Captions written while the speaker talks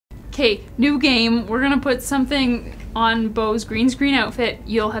Okay, new game. We're gonna put something on Beau's green screen outfit.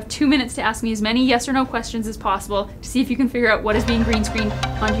 You'll have 2 minutes to ask me as many yes or no questions as possible to see if you can figure out what is being green screened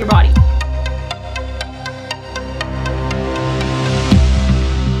onto your body.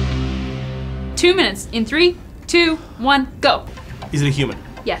 Two minutes. In 3, 2, 1, go. Is it a human?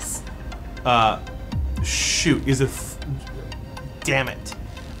 Yes. Shoot. Is it? Damn it.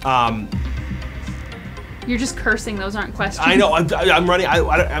 You're just cursing. Those aren't questions. I know. I'm running.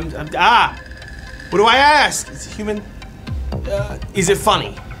 What do I ask? Is it human? Is it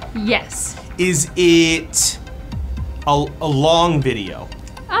funny? Yes. Is it a long video? Is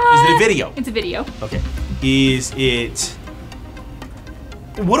it a video? It's a video. Okay. Is it?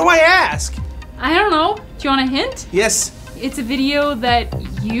 What do I ask? I don't know. Do you want a hint? Yes. It's a video that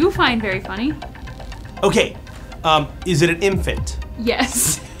you find very funny. Okay. Is it an infant?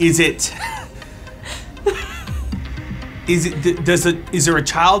 Yes. Is it? Is there a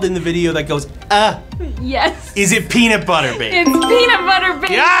child in the video that goes, Yes. Is it Peanut Butter Baby? It's Peanut Butter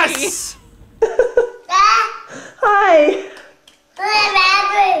Baby. Yes! Hi.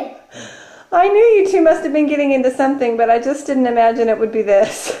 I knew you two must have been getting into something, but I just didn't imagine it would be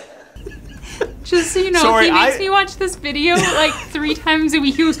this. Just so you know, Sorry, he makes me watch this video like 3 times a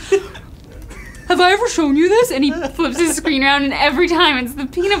week. He goes, have I ever shown you this? And he flips his screen around and every time it's the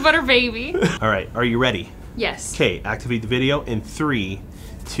Peanut Butter Baby. All right, are you ready? Yes. Okay, activate the video in 3,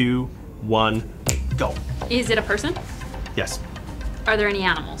 2, 1, go. Is it a person? Yes. Are there any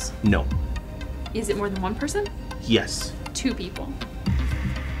animals? No. Is it more than one person? Yes. 2 people.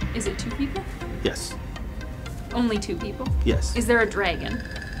 Is it 2 people? Yes. Only 2 people? Yes. Is there a dragon?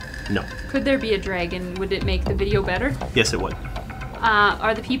 No. Could there be a dragon? Would it make the video better? Yes, it would.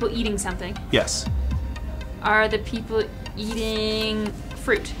 Are the people eating something? Yes. Are the people eating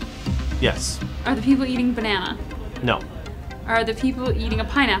fruit? Yes. Are the people eating banana? No. Are the people eating a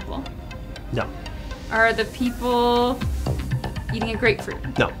pineapple? No. Are the people eating a grapefruit?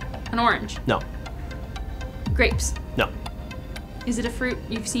 No. An orange? No. Grapes? No. Is it a fruit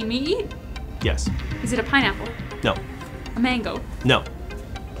you've seen me eat? Yes. Is it a pineapple? No. A mango? No.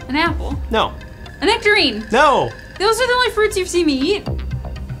 An apple? No. A nectarine? No. Those are the only fruits you've seen me eat.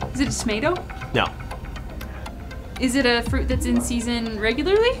 Is it a tomato? No. Is it a fruit that's in season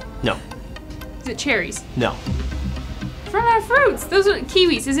regularly? No. Is it cherries? No. Run out of fruits. Those are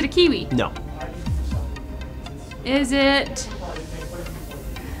kiwis. Is it a kiwi? No. Is it?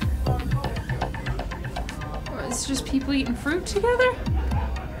 Or it's just people eating fruit together,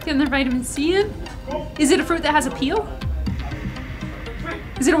 getting their vitamin C in. Is it a fruit that has a peel?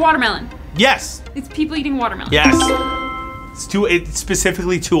 Is it a watermelon? Yes. It's people eating watermelon. Yes. It's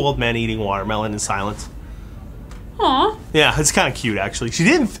specifically 2 old men eating watermelon in silence. Aw. Yeah, it's kind of cute actually. She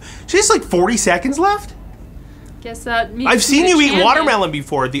has like 40 seconds left. Guess that means I've seen you eat watermelon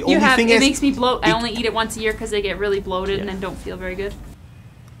before. The only thing is, it makes me bloat. I only eat it once a year because I get really bloated and then don't feel very good.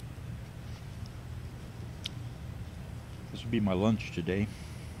 This would be my lunch today.